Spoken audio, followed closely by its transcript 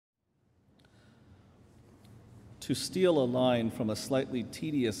to steal a line from a slightly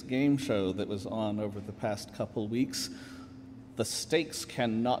tedious game show that was on over the past couple weeks, the stakes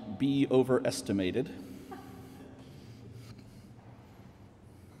cannot be overestimated.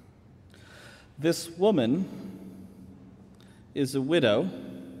 This woman is a widow,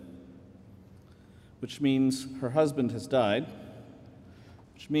 which means her husband has died,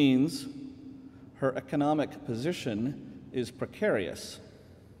 which means her economic position is precarious.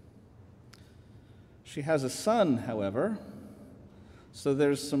 She has a son, however, so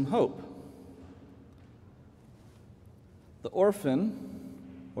there's some hope. The orphan,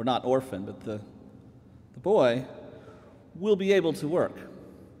 or not orphan, but the boy, will be able to work,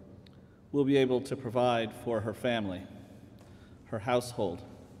 will be able to provide for her family, her household.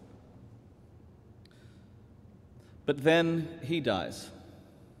 But then he dies.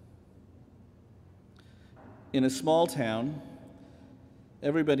 In a small town,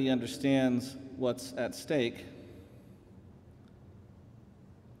 everybody understands what's at stake,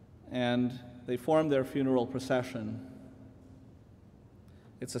 and they form their funeral procession.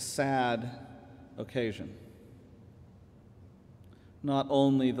 It's a sad occasion. Not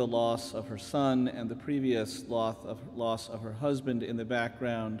only the loss of her son and the previous loss of her husband in the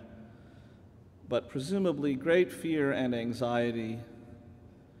background, but presumably great fear and anxiety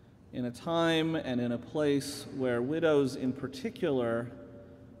in a time and in a place where widows in particular,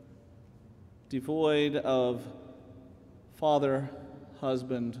 devoid of father,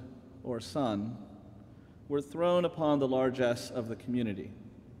 husband, or son, were thrown upon the largesse of the community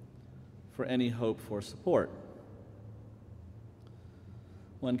for any hope for support.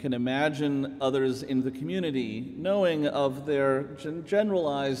 One can imagine others in the community, knowing of their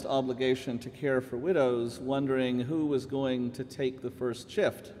generalized obligation to care for widows, wondering who was going to take the first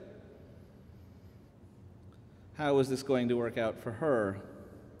shift. How is this going to work out for her?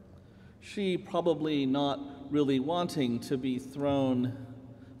 She probably not really wanting to be thrown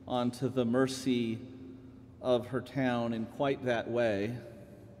onto the mercy of her town in quite that way.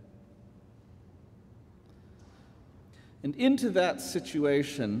 And into that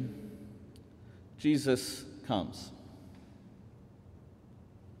situation, Jesus comes.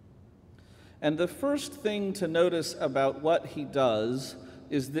 And the first thing to notice about what he does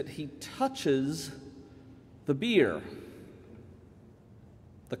is that he touches the bier,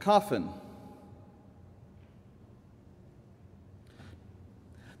 the coffin.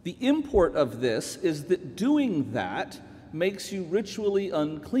 The import of this is that doing that makes you ritually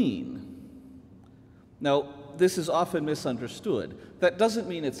unclean. Now, this is often misunderstood. That doesn't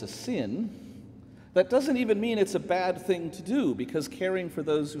mean it's a sin. That doesn't even mean it's a bad thing to do, because caring for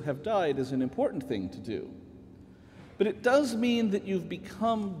those who have died is an important thing to do. But it does mean that you've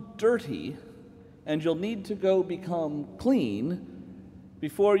become dirty, and you'll need to go become clean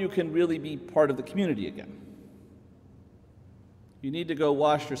before you can really be part of the community again. You need to go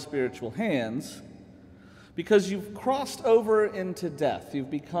wash your spiritual hands, because you've crossed over into death. You've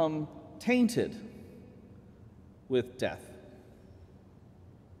become tainted with death.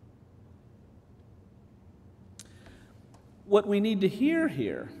 What we need to hear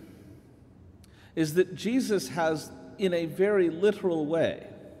here is that Jesus has, in a very literal way,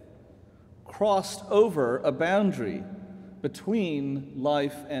 crossed over a boundary between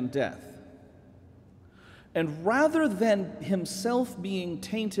life and death. And rather than himself being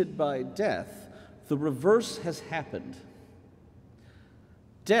tainted by death, the reverse has happened.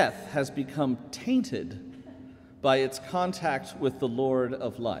 Death has become tainted by its contact with the Lord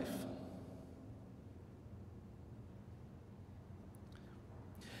of life.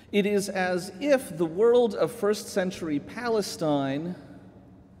 It is as if the world of first century Palestine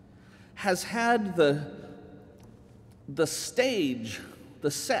has had the stage,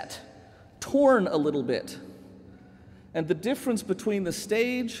 the set, torn a little bit. And the difference between the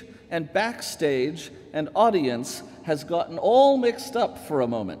stage and backstage and audience has gotten all mixed up for a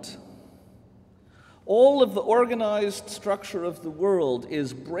moment. All of the organized structure of the world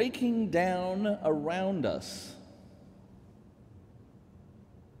is breaking down around us,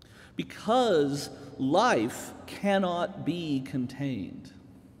 because life cannot be contained.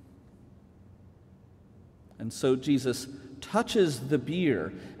 And so Jesus touches the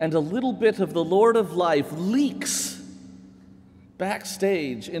bier, and a little bit of the Lord of life leaks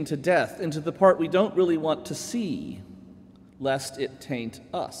backstage into death, into the part we don't really want to see, lest it taint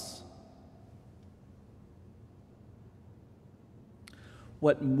us.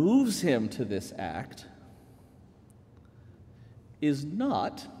 What moves him to this act is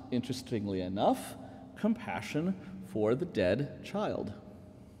not, interestingly enough, compassion for the dead child.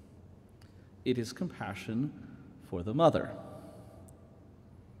 It is compassion for the mother.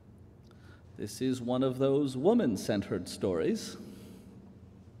 This is one of those woman-centered stories.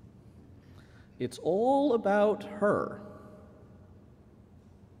 It's all about her.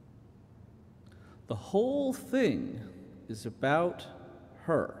 The whole thing is about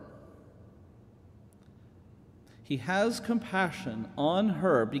her. He has compassion on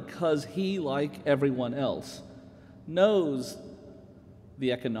her because he, like everyone else, knows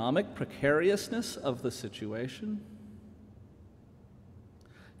the economic precariousness of the situation.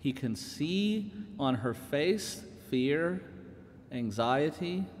 He can see on her face fear,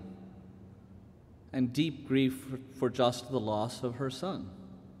 anxiety, and deep grief for just the loss of her son.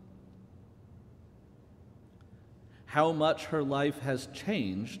 How much her life has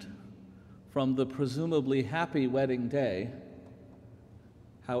changed from the presumably happy wedding day,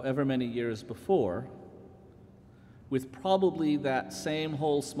 however many years before, with probably that same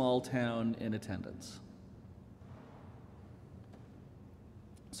whole small town in attendance.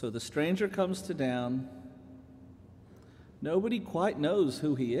 So the stranger comes to town. Nobody quite knows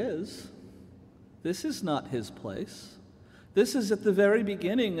who he is. This is not his place. This is at the very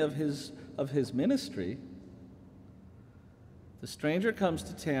beginning of his ministry. The stranger comes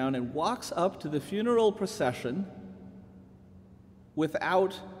to town and walks up to the funeral procession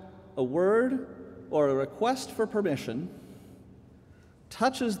without a word or a request for permission,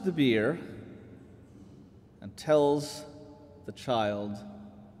 touches the bier, and tells the child,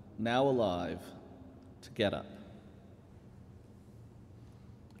 now alive, to get up.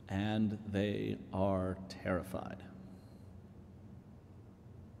 And they are terrified.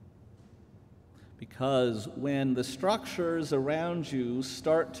 Because when the structures around you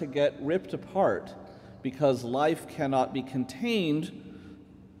start to get ripped apart because life cannot be contained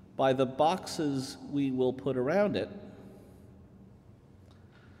by the boxes we will put around it,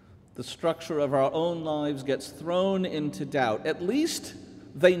 the structure of our own lives gets thrown into doubt. At least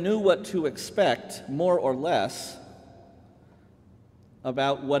they knew what to expect, more or less,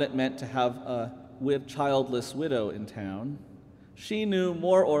 about what it meant to have a childless widow in town. She knew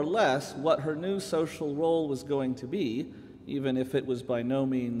more or less what her new social role was going to be, even if it was by no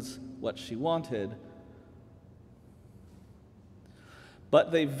means what she wanted.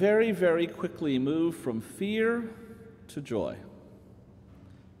 But they very, very quickly move from fear to joy.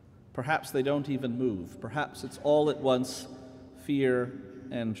 Perhaps they don't even move. Perhaps it's all at once fear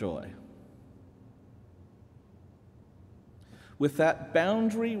and joy. With that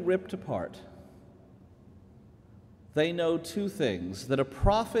boundary ripped apart, they know two things: that a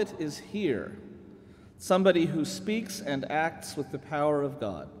prophet is here, somebody who speaks and acts with the power of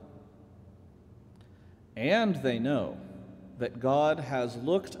God. And they know that God has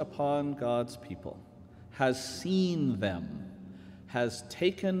looked upon God's people, has seen them, has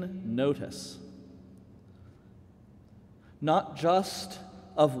taken notice, not just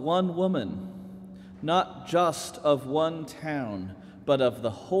of one woman, not just of one town, but of the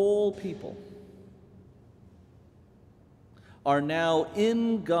whole people, are now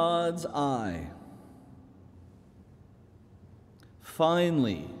in God's eye.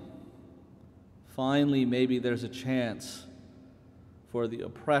 Finally, maybe there's a chance for the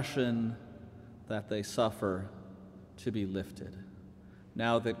oppression that they suffer to be lifted,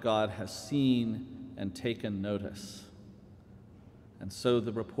 now that God has seen and taken notice. And so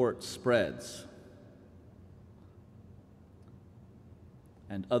the report spreads,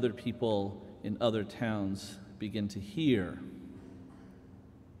 and other people in other towns begin to hear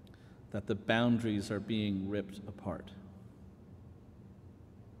that the boundaries are being ripped apart.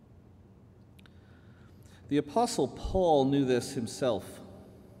 The Apostle Paul knew this himself,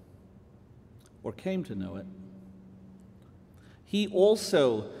 or came to know it. He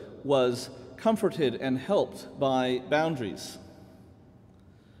also was comforted and helped by boundaries.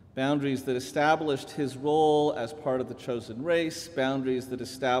 Boundaries that established his role as part of the chosen race, boundaries that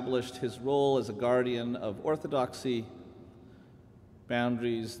established his role as a guardian of orthodoxy,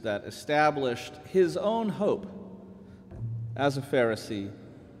 boundaries that established his own hope as a Pharisee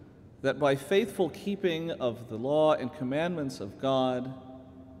that by faithful keeping of the law and commandments of God,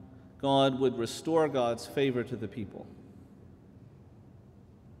 God would restore God's favor to the people.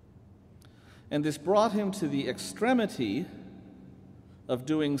 And this brought him to the extremity of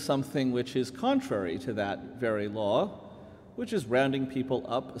doing something which is contrary to that very law, which is rounding people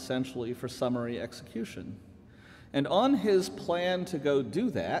up essentially for summary execution. And on his plan to go do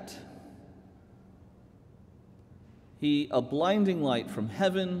that, a blinding light from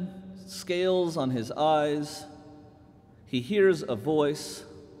heaven, scales on his eyes, he hears a voice.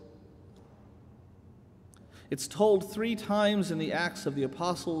 It's told 3 times in the Acts of the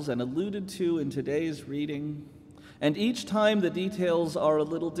Apostles and alluded to in today's reading. And each time the details are a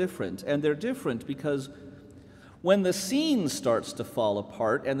little different, and they're different because when the scene starts to fall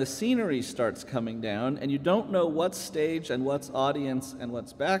apart and the scenery starts coming down and you don't know what's stage and what's audience and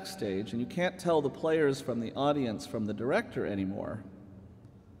what's backstage, and you can't tell the players from the audience from the director anymore,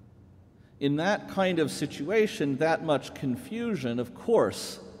 in that kind of situation, that much confusion, of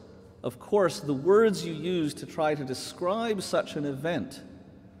course, the words you use to try to describe such an event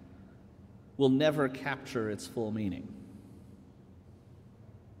will never capture its full meaning.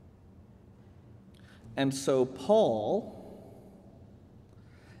 And so Paul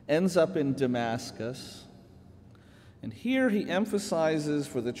ends up in Damascus, and here he emphasizes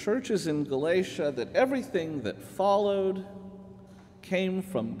for the churches in Galatia that everything that followed came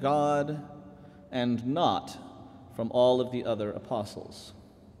from God and not from all of the other apostles.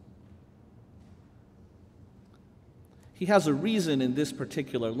 He has a reason in this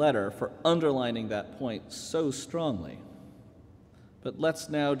particular letter for underlining that point so strongly. But let's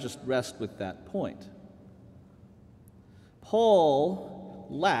now just rest with that point. Paul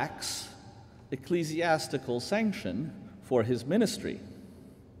lacks ecclesiastical sanction for his ministry.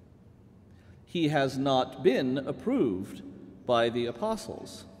 He has not been approved by the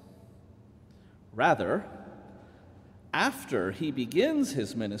apostles. Rather, after he begins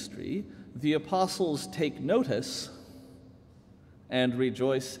his ministry, the apostles take notice and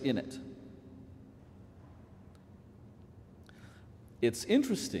rejoice in it. It's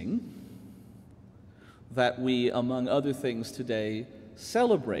interesting that we, among other things today,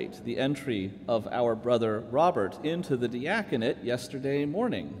 celebrate the entry of our brother Robert into the diaconate yesterday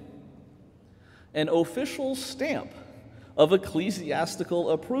morning, an official stamp of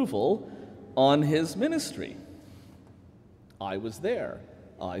ecclesiastical approval on his ministry. I was there.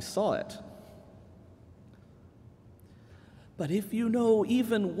 I saw it. But if you know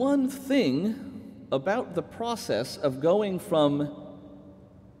even one thing about the process of going from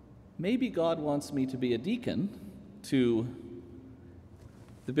maybe God wants me to be a deacon to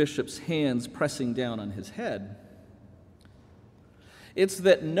the bishop's hands pressing down on his head, it's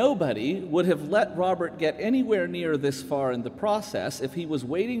that nobody would have let Robert get anywhere near this far in the process if he was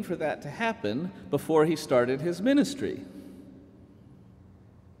waiting for that to happen before he started his ministry.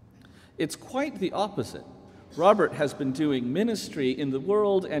 It's quite the opposite. Robert has been doing ministry in the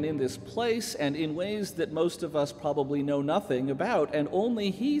world and in this place and in ways that most of us probably know nothing about and only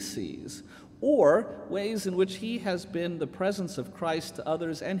he sees, or ways in which he has been the presence of Christ to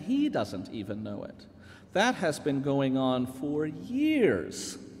others and he doesn't even know it. That has been going on for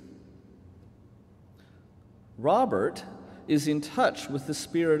years. Robert is in touch with the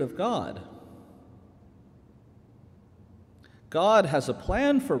Spirit of God. God has a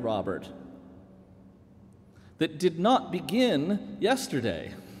plan for Robert that did not begin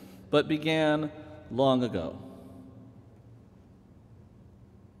yesterday, but began long ago.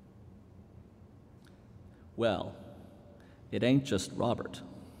 Well, it ain't just Robert.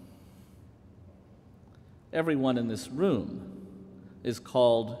 Everyone in this room is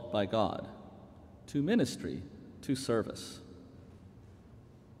called by God to ministry, to service.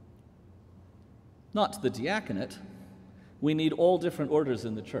 Not to the diaconate. We need all different orders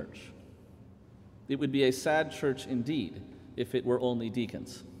in the church. It would be a sad church indeed if it were only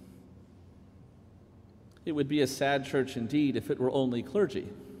deacons. It would be a sad church indeed if it were only clergy.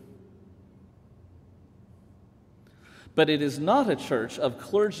 But it is not a church of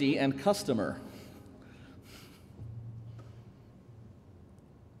clergy and customer.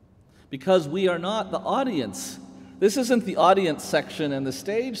 Because we are not the audience. This isn't the audience section and the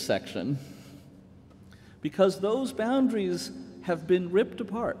stage section. Because those boundaries have been ripped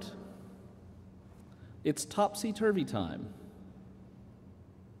apart. It's topsy-turvy time.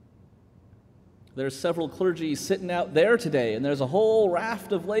 There's several clergy sitting out there today, and there's a whole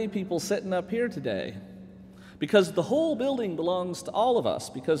raft of lay people sitting up here today. Because the whole building belongs to all of us,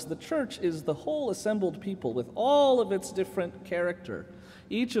 because the church is the whole assembled people with all of its different character,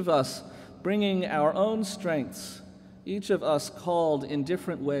 each of us bringing our own strengths, each of us called in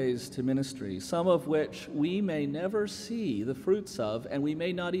different ways to ministry, some of which we may never see the fruits of, and we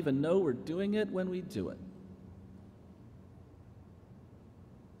may not even know we're doing it when we do it.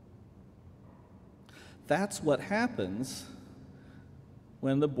 That's what happens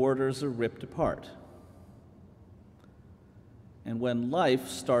when the borders are ripped apart, and when life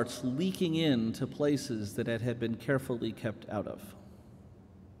starts leaking into places that it had been carefully kept out of.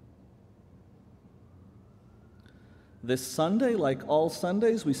 This Sunday, like all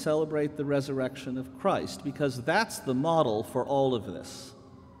Sundays, we celebrate the resurrection of Christ because that's the model for all of this.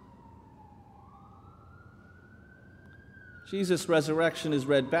 Jesus' resurrection is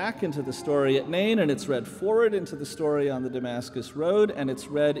read back into the story at Nain, and it's read forward into the story on the Damascus Road, and it's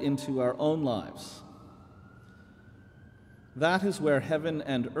read into our own lives. That is where heaven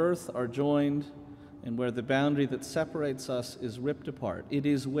and earth are joined, and where the boundary that separates us is ripped apart. It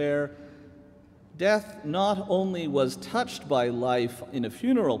is where death not only was touched by life in a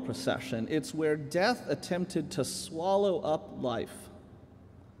funeral procession, it's where death attempted to swallow up life.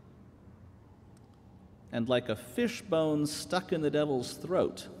 And like a fish bone stuck in the devil's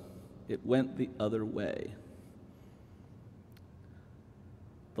throat, it went the other way.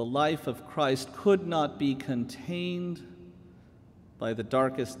 The life of Christ could not be contained by the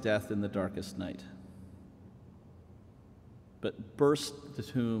darkest death in the darkest night, but burst the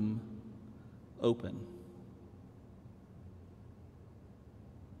tomb open.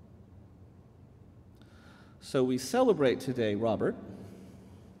 So we celebrate today, Robert,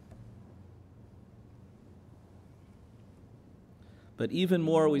 but even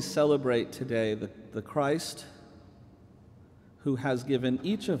more we celebrate today the Christ who has given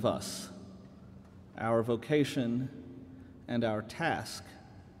each of us our vocation and our task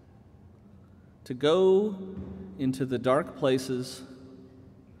to go into the dark places,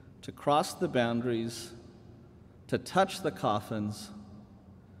 to cross the boundaries, to touch the coffins,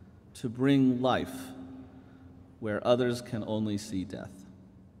 to bring life where others can only see death.